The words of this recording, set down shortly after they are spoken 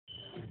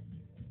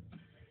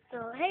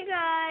So, hey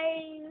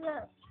guys,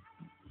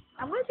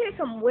 I'm gonna share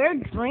some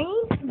weird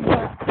dreams,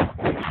 but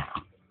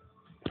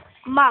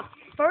my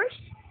first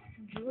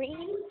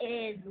dream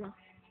is,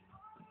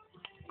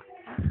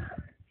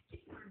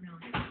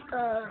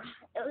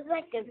 it was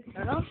like a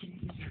girl.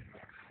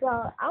 So,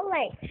 I'm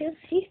like,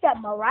 she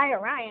said Mariah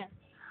Ryan.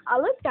 I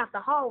looked out the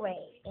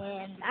hallway,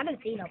 and I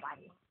didn't see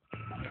nobody.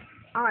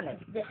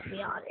 Honest, just to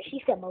be honest.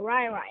 She said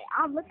Mariah Ryan.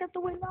 I looked out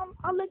the window,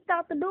 I looked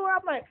out the door,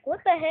 I'm like,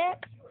 what the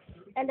heck?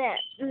 And then,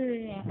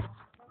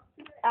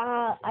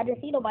 I didn't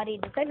see nobody.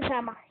 The second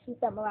time, she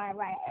said Mariah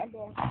Ryan, and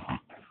then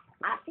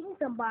I seen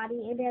somebody,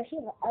 and then she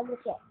was an ugly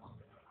chick.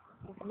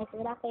 Just mixing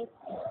with her face.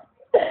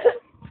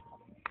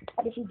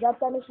 And then she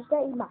jumped on me. She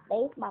started eating my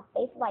face. My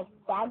face was like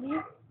saggy.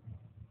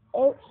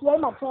 She ate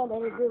my chin,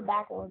 and it grew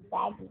back and was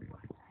saggy.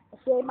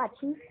 She ate my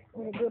cheeks,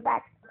 and it grew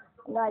back.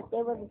 You know, like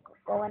they wasn't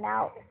going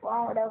out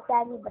wrong. They were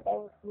saggy, but they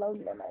were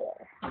floating in my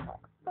air. I'm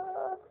like,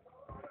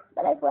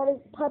 but that's what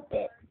this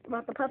puppet.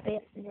 About the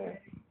puppet. Yeah.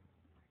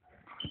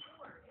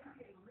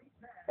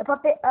 The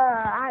puppet,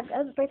 that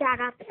was the first time I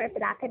got the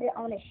puppet. I put it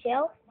on a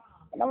shelf,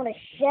 and on the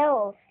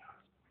shelf,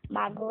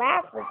 my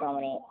glass was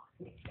on it.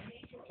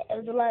 It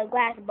was a little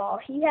glass ball.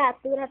 She had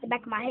threw it at the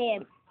back of my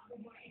head.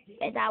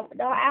 And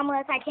the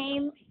ambulance I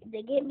came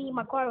to get me,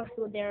 my car was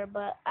still there,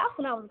 but that's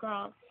when I was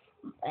grown.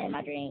 In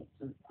my dream,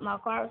 my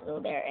car was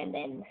still there, and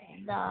then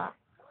the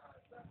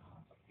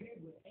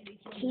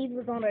keys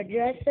was on the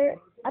dresser.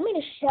 I mean,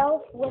 a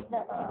shelf with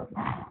the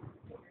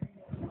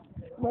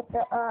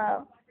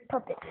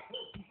puppet.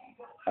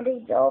 And then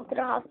he drove to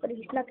the hospital.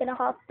 He snuck in the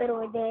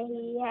hospital, and then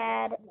he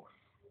had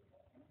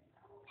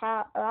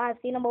I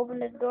seen him open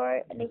this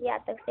door, and then he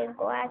had the same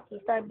glass. He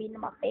started beating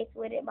my face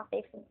with it. My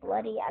face was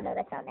bloody. I know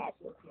that sounds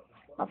nasty.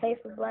 My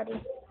face was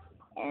bloody.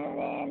 And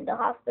then the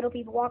hospital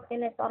people walked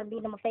in and started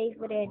beating my face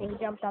with it, and then he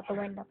jumped out the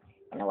window.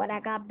 And when I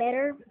got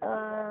better,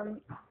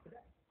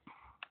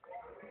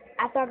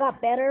 after I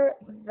got better,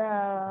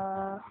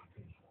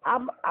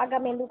 I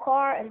got me a new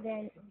car, and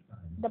then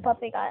the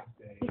puppet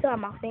he saw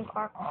my same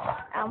car.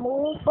 I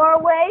moved far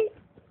away.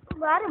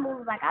 Well, I didn't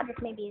move, like, I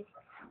just maybe,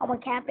 I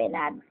went camping,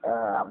 I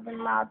was in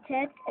my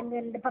tent, and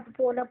then the puppet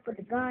pulled up with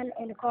the gun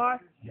in the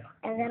car,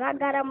 and then I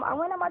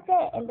went on my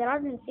tent, and then I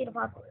didn't see the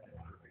puppet.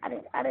 I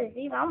didn't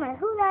see him. I'm like,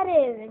 who that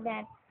is? And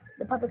then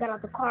the puppet got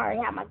out the car, he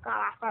had my gun,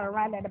 I started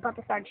running, and the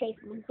puppet started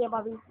chasing me. He came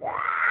up, he said,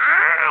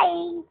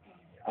 "Hi!"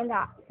 And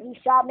he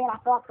shot me, and I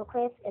fell off the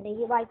cliff, and then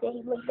he right there,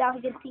 he looked down,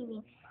 he didn't see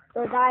me.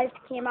 So his eyes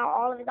came out,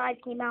 all of his eyes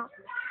came out.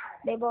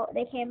 They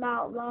came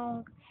out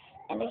long,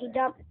 and then he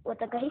jumped with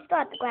he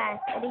started the glass,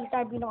 and then he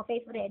started beating my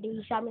face with it, and then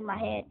he shot me in my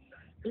head.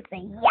 He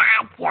said, "Yeah,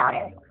 I killed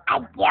her,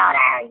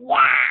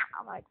 yeah."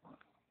 I'm like,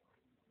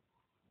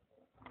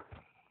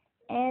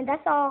 and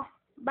that's all.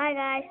 Bye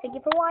guys, thank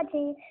you for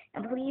watching,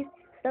 and please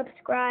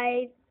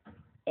subscribe,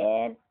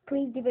 and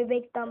please give a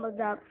big thumbs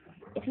up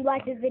if you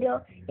like this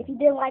video. If you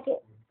didn't like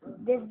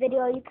this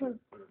video, you can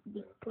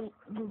give it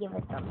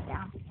a thumbs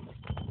down.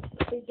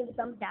 Please give it a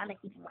thumbs down if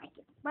you like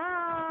it.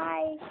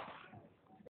 Bye.